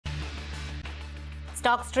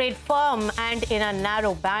Stocks trade firm and in a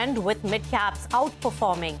narrow band with mid-caps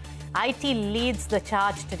outperforming. IT leads the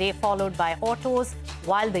charge today, followed by autos,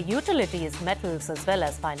 while the utilities, metals as well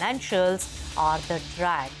as financials are the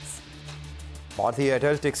drags. Bharti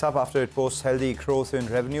Airtel ticks up after it posts healthy growth in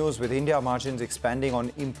revenues, with India margins expanding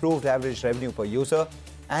on improved average revenue per user.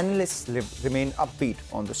 Analysts remain upbeat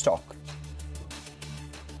on the stock.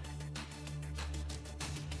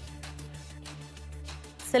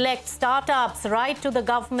 Select startups write to the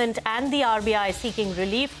government and the RBI seeking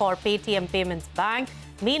relief for Paytm Payments Bank.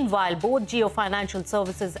 Meanwhile, both Jio Financial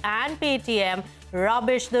Services and Paytm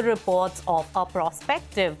rubbish the reports of a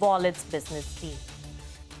prospective wallet's business deal.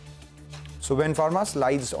 Suven Pharma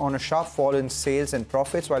slides on a sharp fall in sales and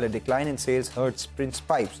profits, while a decline in sales hurts Prince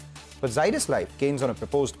Pipes. But Zydus Life gains on a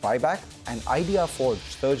proposed buyback, and Idea Forge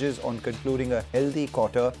surges on concluding a healthy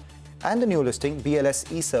quarter. And the new listing,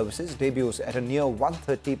 BLS E-Services, debuts at a near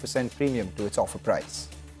 130% premium to its offer price.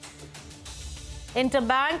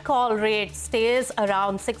 Interbank call rate stays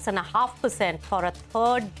around 6.5% for a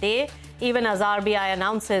third day, even as RBI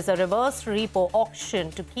announces a reverse repo auction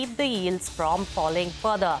to keep the yields from falling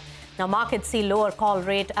further. Now, markets see lower call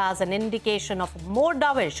rate as an indication of more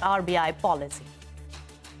dovish RBI policy.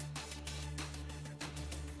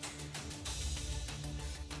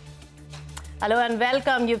 Hello and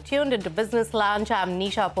welcome. You've tuned into Business Lunch. I'm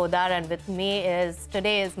Nisha Podar, and with me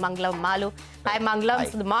today is Mangalam Malu. Hi, Mangalam. Hi.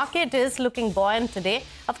 So the market is looking buoyant today.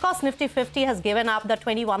 Of course, Nifty 50 has given up the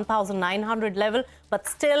 21,900 level, but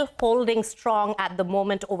still holding strong at the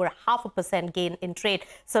moment, over 0.5% gain in trade.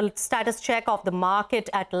 So status check of the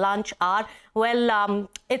market at lunch hour. Well,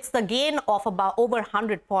 it's the gain of about over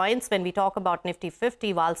 100 points when we talk about Nifty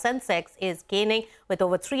 50, while sensex is gaining with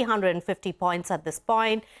over 350 points at this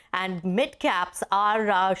point. And mid-caps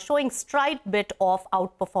are showing slight bit of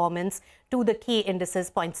outperformance to the key indices,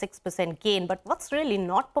 0.6% gain. But what's really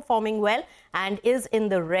not performing well and is in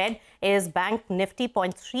the red is Bank Nifty,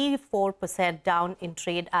 0.34% down in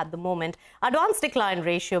trade at the moment. Advanced decline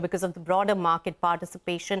ratio because of the broader market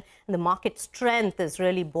participation and the market strength is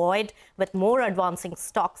really buoyed with more advancing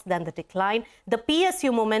stocks than the decline. The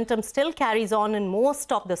PSU momentum still carries on in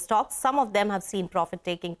most of the stocks. Some of them have seen profit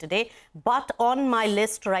taking today, but on my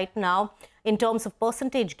list right now, in terms of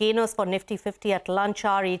percentage gainers for Nifty 50 at lunch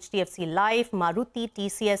hour, HDFC Life, Maruti,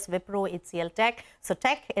 TCS, Wipro, HCL Tech. So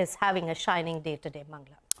Tech is having a shining day today,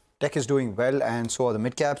 Mangla. Tech is doing well, and so are the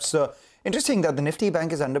mid-caps. Interesting that the Nifty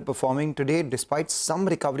Bank is underperforming today despite some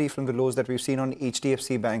recovery from the lows that we've seen on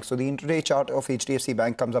HDFC Bank. So the intraday chart of HDFC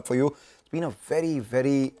Bank comes up for you. It's been a very,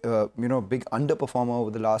 very, big underperformer over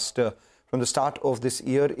the last from the start of this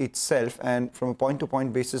year itself, and from a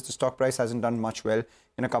point-to-point basis, the stock price hasn't done much well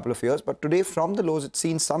in a couple of years. But today, from the lows, it's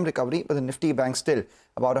seen some recovery, but the Nifty Bank still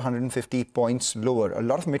about 150 points lower. A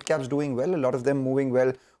lot of mid-caps doing well, a lot of them moving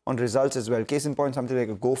well on results as well. Case in point, something like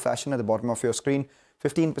a Go Fashion at the bottom of your screen,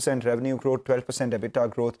 15% revenue growth, 12% EBITDA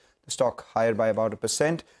growth, the stock higher by about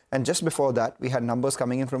 1%. And just before that, we had numbers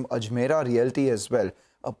coming in from Ajmera Realty as well.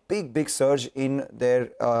 A big surge in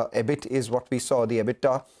their EBIT is what we saw, the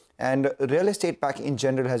EBITDA. And real estate pack in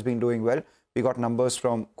general has been doing well. We got numbers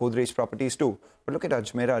from Godrej Properties too. But look at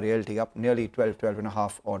Ajmera Realty, up nearly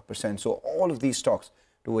 12.5%. So all of these stocks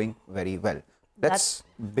doing very well. Let's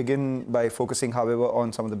begin by focusing, however,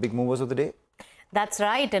 on some of the big movers of the day. That's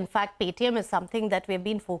right. In fact, Paytm is something that we've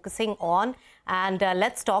been focusing on. And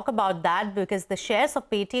let's talk about that because the shares of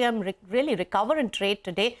Paytm really recover in trade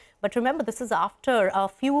today. But remember, this is after a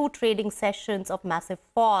few trading sessions of massive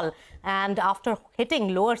fall and after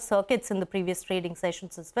hitting lower circuits in the previous trading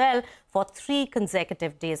sessions as well for 3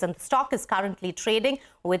 consecutive days. And the stock is currently trading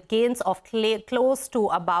with gains of close to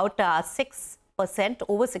about 6%,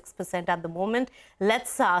 over 6% at the moment.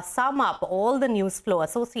 Let's sum up all the news flow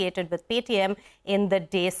associated with Paytm in the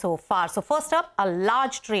day so far. So first up, a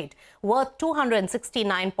large trade worth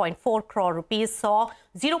 269.4 crore rupees saw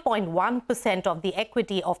 0.1% of the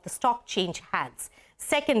equity of the stock change hands.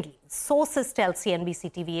 Secondly, sources tell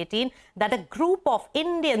CNBC-TV18 that a group of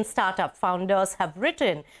Indian startup founders have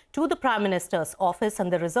written to the Prime Minister's office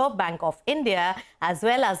and the Reserve Bank of India, as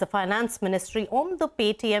well as the Finance Ministry, on the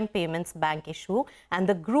Paytm Payments Bank issue. And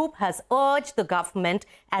the group has urged the government,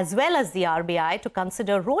 as well as the RBI, to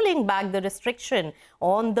consider rolling back the restriction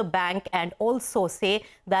on the bank and also say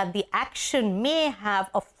that the action may have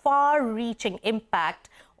a far-reaching impact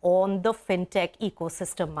on the fintech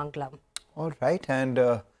ecosystem, Mangalam. All right, and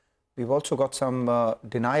we've also got some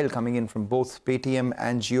denial coming in from both Paytm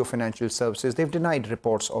and Jio Financial Services. They've denied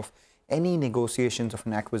reports of any negotiations of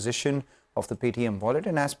an acquisition of the Paytm wallet.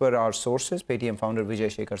 And as per our sources, Paytm founder Vijay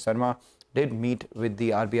Shekhar Sharma did meet with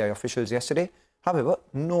the RBI officials yesterday. However,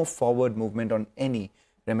 no forward movement on any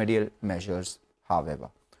remedial measures, however.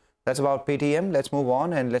 That's about Paytm. Let's move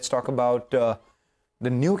on and let's talk about the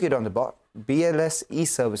new kid on the block, BLS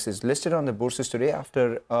e-services, listed on the bourses today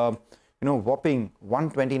after whopping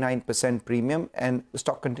 129% premium, and the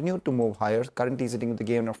stock continued to move higher, currently sitting with a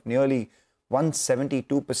gain of nearly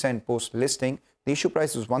 172% post-listing. The issue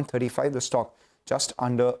price was 135, the stock just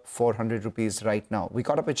under 400 rupees right now. We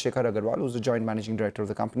caught up with Shekhar Agarwal, who's the joint managing director of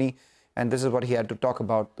the company, and this is what he had to talk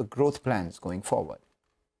about the growth plans going forward.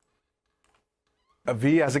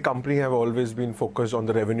 We as a company have always been focused on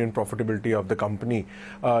the revenue and profitability of the company.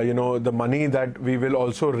 The money that we will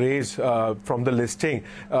also raise from the listing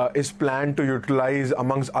is planned to utilize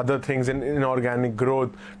amongst other things in inorganic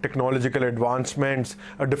growth, technological advancements,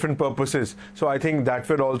 different purposes. So I think that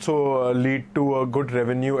will also lead to a good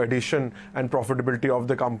revenue addition and profitability of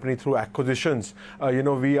the company through acquisitions.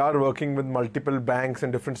 We are working with multiple banks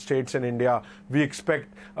in different states in India. We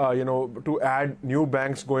expect, to add new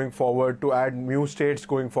banks going forward, to add new states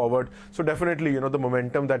going forward. So definitely, the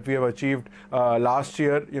momentum that we have achieved last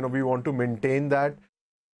year, we want to maintain that.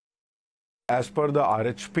 As per the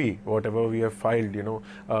RHP, whatever we have filed,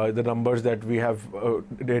 the numbers that we have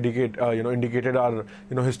indicated are,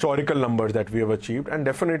 historical numbers that we have achieved. And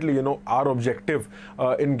definitely, our objective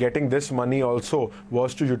in getting this money also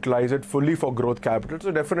was to utilize it fully for growth capital.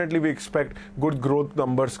 So definitely we expect good growth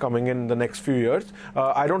numbers coming in the next few years.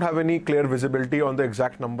 I don't have any clear visibility on the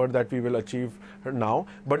exact number that we will achieve now.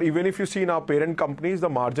 But even if you see in our parent companies, the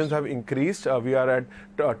margins have increased. We are at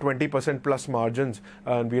 20% plus margins.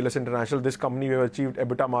 And BLS International, this company, we have achieved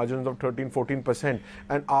EBITDA margins of 13-14%,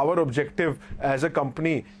 and our objective as a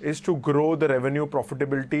company is to grow the revenue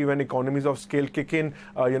profitability. When economies of scale kick in,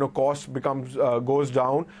 cost goes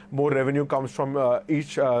down, more revenue comes from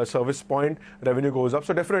each service point, revenue goes up.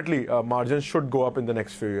 So definitely margins should go up in the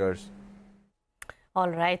next few years. All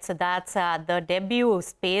right, so that's the debut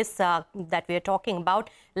space that we are talking about.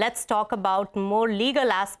 Let's talk about more legal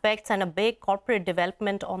aspects and a big corporate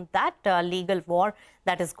development on that legal war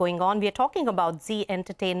that is going on. We are talking about Zee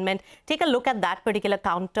Entertainment. Take a look at that particular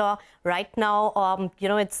counter right now.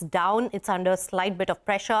 It's down. It's under a slight bit of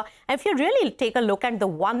pressure. And if you really take a look at the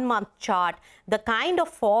 1 month chart, the kind of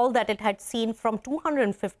fall that it had seen from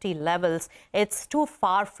 250 levels, it's too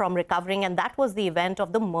far from recovering. And that was the event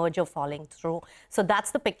of the merger falling through. So that's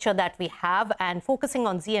the picture that we have. And focusing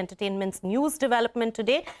on Zee Entertainment's news development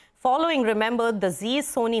today, following, remember, the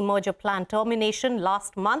Zee-Sony merger plan termination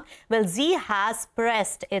last month, well, Zee has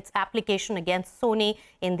pressed its application against Sony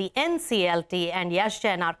in the NCLT. And Yash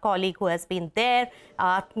Jain, our colleague who has been there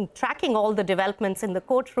tracking all the developments in the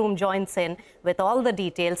courtroom, joins in with all the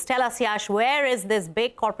details. Tell us, Yash, where is this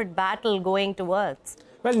big corporate battle going towards?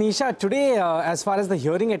 Well, Nisha, today, as far as the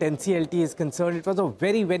hearing at NCLT is concerned, it was a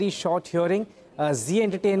very, very short hearing. Zee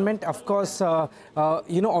Entertainment, of course,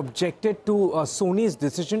 objected to Sony's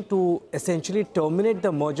decision to essentially terminate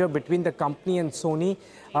the merger between the company and Sony.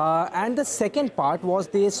 And the second part was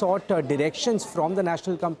they sought directions from the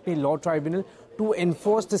National Company Law Tribunal to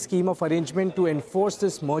enforce the scheme of arrangement, to enforce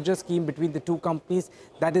this merger scheme between the two companies,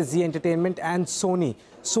 that is Zee Entertainment and Sony.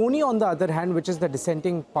 Sony, on the other hand, which is the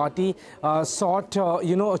dissenting party, sought,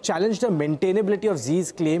 challenged the maintainability of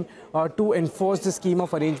Zee's claim to enforce the scheme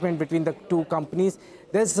of arrangement between the two companies.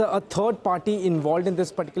 There's a third party involved in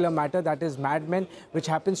this particular matter, that is Mad Men, which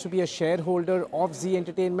happens to be a shareholder of Zee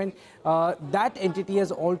Entertainment. That entity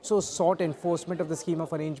has also sought enforcement of the scheme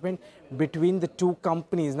of arrangement between the two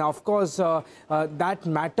companies. Now, of course, that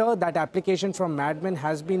matter, that application from Mad Men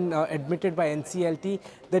has been admitted by NCLT.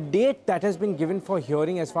 The date that has been given for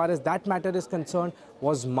hearing as far as that matter is concerned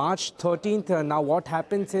was March 13th. Now, what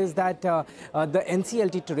happens is that the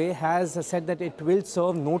NCLT today has said that it will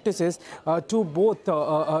serve notices to both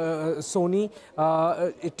Sony,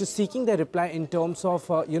 it is seeking their reply in terms of,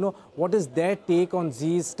 what is their take on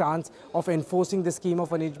Zee's stance of enforcing the scheme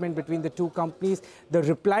of arrangement between the two companies. The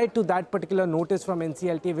reply to that particular notice from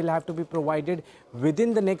NCLT will have to be provided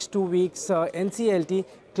within the next 2 weeks. NCLT,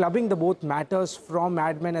 clubbing the both matters from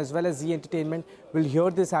Mad Men as well as Zee Entertainment, will hear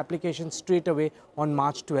this application straight away on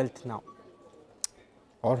March 12th now.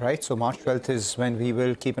 All right, so March 12th is when we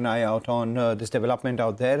will keep an eye out on this development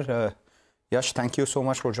out there. Yash, thank you so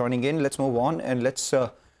much for joining in. Let's move on and let's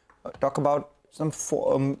talk about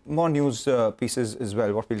some more news pieces as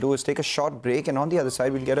well. What we'll do is take a short break, and on the other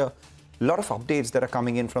side, we'll get a lot of updates that are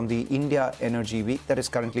coming in from the India Energy Week that is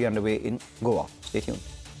currently underway in Goa. Stay tuned.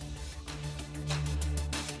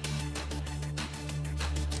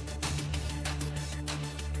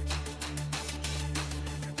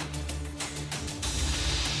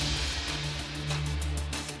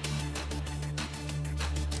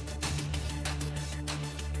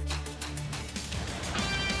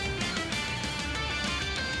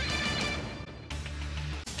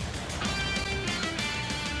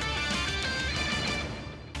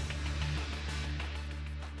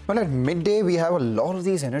 Well, at midday, we have a lot of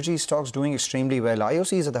these energy stocks doing extremely well.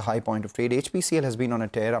 IOC is at the high point of trade. HPCL has been on a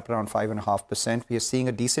tear, up around 5.5%. We are seeing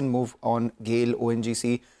a decent move on GAIL,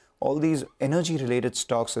 ONGC, all these energy-related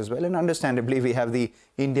stocks as well. And understandably, we have the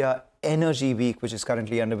India Energy Week, which is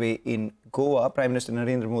currently underway in Goa. Prime Minister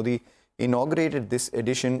Narendra Modi inaugurated this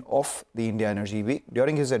edition of the India Energy Week.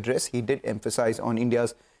 During his address, he did emphasize on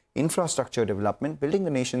India's infrastructure development, building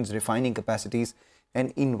the nation's refining capacities,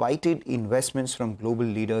 and invited investments from global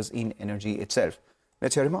leaders in energy itself.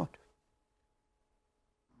 Let's hear him out.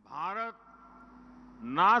 Bharat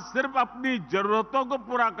ना सिर्फ अपनी जरूरतों को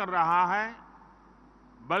पूरा कर रहा है,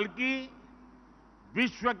 बल्कि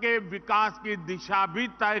विश्व के विकास की दिशा भी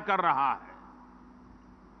तय कर रहा है।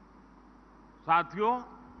 साथियों,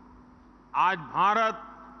 आज भारत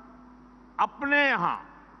अपने यहां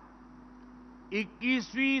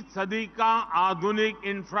 21वीं सदी का आधुनिक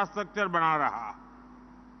इंफ्रास्ट्रक्चर बना रहा है।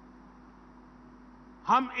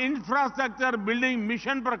 हम इंफ्रास्ट्रक्चर बिल्डिंग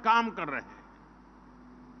मिशन पर काम कर रहे हैं।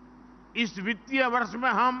 इस वित्तीय वर्ष में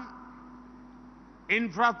हम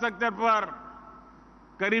इंफ्रास्ट्रक्चर पर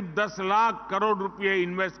करीब 10 लाख करोड़ रुपए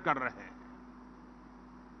इन्वेस्ट कर रहे हैं।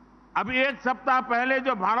 अभी एक सप्ताह पहले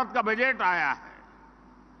जो भारत का बजट आया है,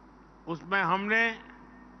 उसमें हमने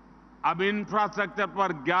अब इंफ्रास्ट्रक्चर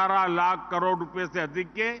पर 11 लाख करोड़ रुपए से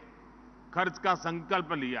अधिक के खर्च का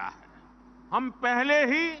संकल्प लिया है। हम पहले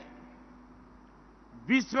ही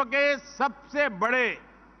विश्व के सबसे बड़े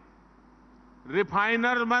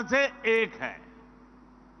रिफाइनर में से एक है।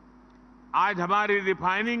 आज हमारी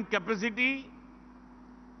रिफाइनिंग कैपेसिटी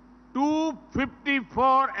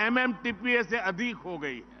 254 MMTPA से अधिक हो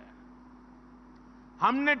गई है।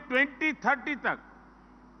 हमने 2030 तक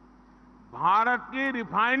भारत की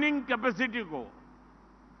रिफाइनिंग कैपेसिटी को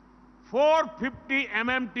 450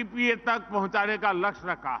 MMTPA तक पहुंचाने का लक्ष्य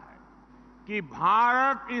रखा है कि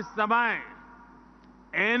भारत इस समय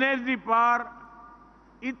एनर्जी पर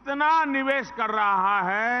इतना निवेश कर रहा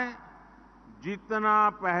है जितना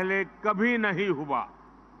पहले कभी नहीं हुआ।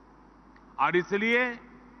 और इसलिए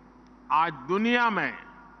आज दुनिया में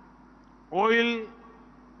ऑयल,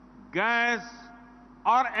 गैस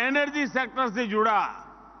और एनर्जी सेक्टर से जुड़ा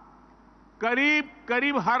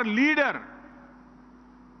करीब हर लीडर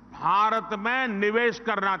भारत में निवेश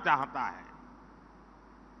करना चाहता है।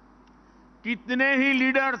 कितने ही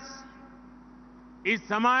लीडर्स इस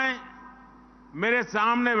समय मेरे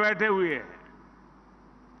सामने बैठे हुए हैं।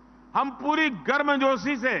 हम पूरी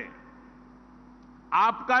गर्मजोशी से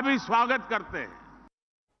आपका भी स्वागत करते हैं।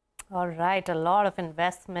 All right, a lot of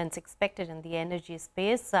investments expected in the energy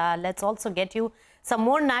space. Let's also get you some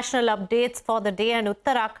more national updates for the day. And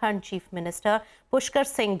Uttarakhand Chief Minister Pushkar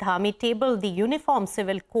Singh Dhami tabled the Uniform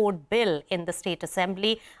Civil Code Bill in the State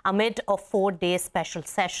Assembly amid a 4-day special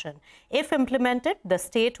session. If implemented, the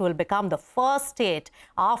state will become the first state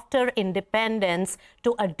after independence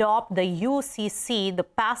to adopt the UCC. The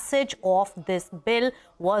passage of this bill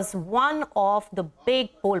was one of the big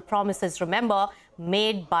poll promises, remember,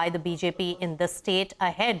 made by the BJP in the state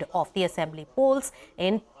ahead of the assembly polls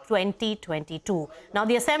in 2022. Now,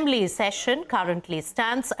 the assembly session currently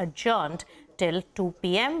stands adjourned till 2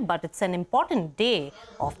 p.m., but it's an important day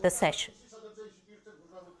of the session.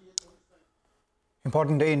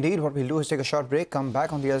 Important day indeed. What we'll do is take a short break, come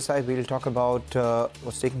back on the other side. We'll talk about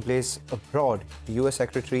what's taking place abroad. The US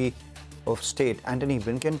Secretary of State Antony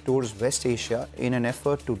Blinken tours West Asia in an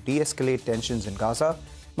effort to de-escalate tensions in Gaza.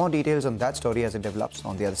 More details on that story as it develops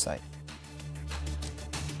on the other side.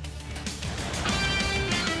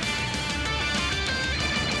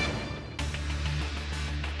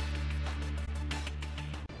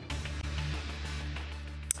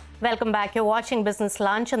 Welcome back. You're watching Business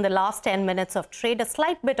Lunch. In the last 10 minutes of trade, a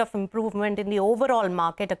slight bit of improvement in the overall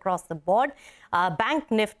market across the board.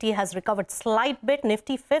 Bank Nifty has recovered slight bit.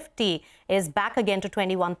 Nifty 50 is back again to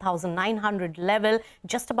 21,900 level,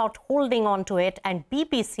 just about holding on to it. And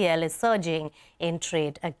BPCL is surging in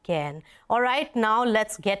trade again. All right, now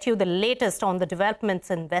let's get you the latest on the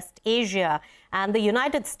developments in West Asia. And the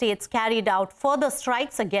United States carried out further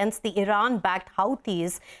strikes against the Iran-backed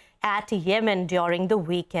Houthis at Yemen during the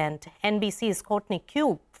weekend. NBC's Courtney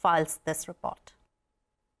Cube files this report.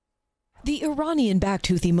 The Iranian-backed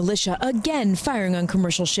Houthi militia again firing on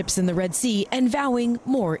commercial ships in the Red Sea and vowing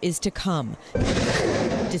more is to come,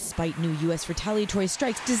 despite new U.S. retaliatory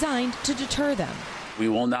strikes designed to deter them. We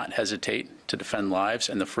will not hesitate to defend lives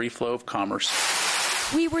and the free flow of commerce.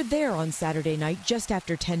 We were there on Saturday night just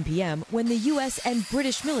after 10 p.m. when the U.S. and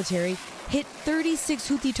British military hit 36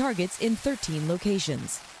 Houthi targets in 13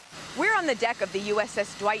 locations. We're on the deck of the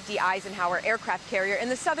USS Dwight D. Eisenhower aircraft carrier in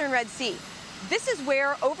the southern Red Sea. This is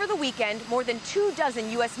where, over the weekend, more than 24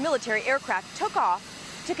 U.S. military aircraft took off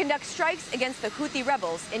to conduct strikes against the Houthi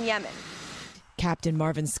rebels in Yemen. Captain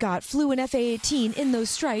Marvin Scott flew an F-A-18 in those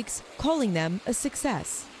strikes, calling them a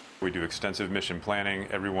success. We do extensive mission planning.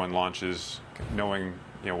 Everyone launches knowing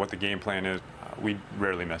what the game plan is. We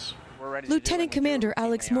rarely miss. Lieutenant Commander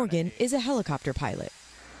Alex Morgan is a helicopter pilot.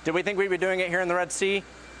 Did we think we'd be doing it here in the Red Sea?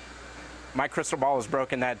 My crystal ball was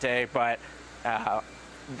broken that day, but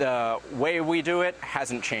the way we do it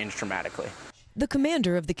hasn't changed dramatically. The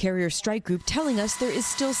commander of the carrier strike group telling us there is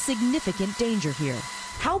still significant danger here.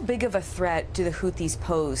 How big of a threat do the Houthis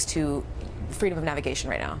pose to freedom of navigation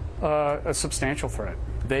right now? A substantial threat.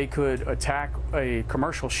 They could attack a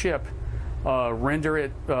commercial ship, render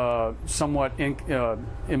it somewhat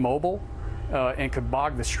immobile, and could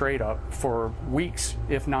bog the strait up for weeks,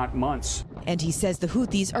 if not months. And he says the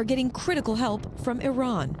Houthis are getting critical help from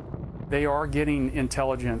Iran. They are getting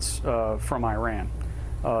intelligence from Iran.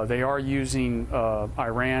 They are using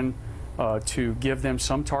Iran to give them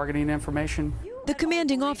some targeting information. The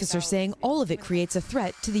commanding officer saying all of it creates a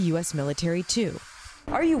threat to the U.S. military, too.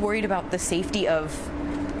 Are you worried about the safety of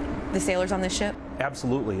the sailors on this ship?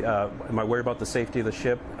 Absolutely. Am I worried about the safety of the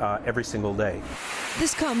ship? Every single day.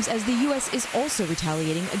 This comes as the U.S. is also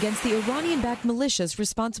retaliating against the Iranian-backed militias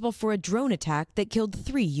responsible for a drone attack that killed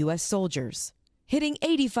 3 U.S. soldiers, hitting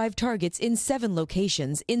 85 targets in 7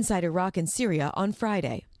 locations inside Iraq and Syria on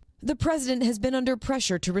Friday. The president has been under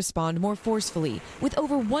pressure to respond more forcefully, with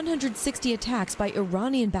over 160 attacks by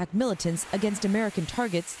Iranian-backed militants against American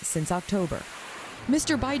targets since October.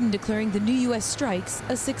 Mr. Biden declaring the new U.S. strikes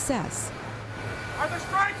a success. Are the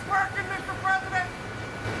strikes working, Mr. President?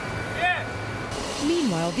 Yes.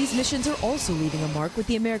 Meanwhile, these missions are also leaving a mark with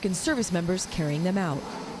the American service members carrying them out.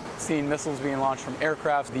 Seeing missiles being launched from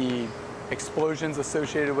aircraft, the explosions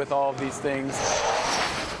associated with all of these things.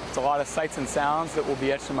 It's a lot of sights and sounds that will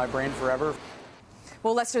be etched in my brain forever.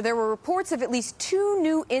 Well, Lester, there were reports of at least 2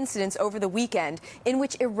 new incidents over the weekend in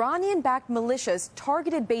which Iranian-backed militias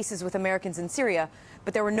targeted bases with Americans in Syria,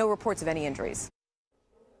 but there were no reports of any injuries.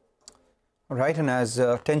 All right, and as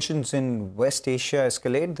tensions in West Asia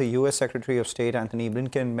escalate, the U.S. Secretary of State Antony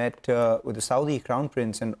Blinken met with the Saudi Crown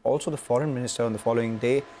Prince and also the Foreign Minister on the following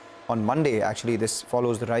day. On Monday, actually, this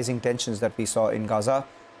follows the rising tensions that we saw in Gaza.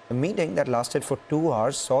 The meeting that lasted for 2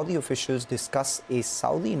 hours saw the officials discuss a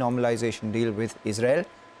Saudi normalization deal with Israel.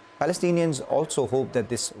 Palestinians also hope that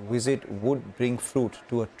this visit would bring fruit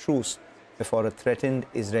to a truce before a threatened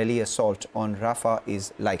Israeli assault on Rafah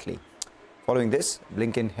is likely. Following this,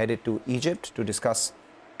 Blinken headed to Egypt to discuss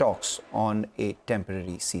talks on a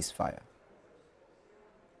temporary ceasefire.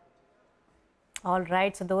 All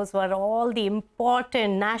right, so those were all the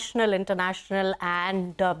important national, international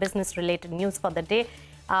and business-related news for the day.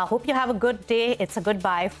 Hope you have a good day. It's a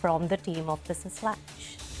goodbye from the team of Business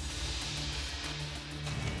Lunch.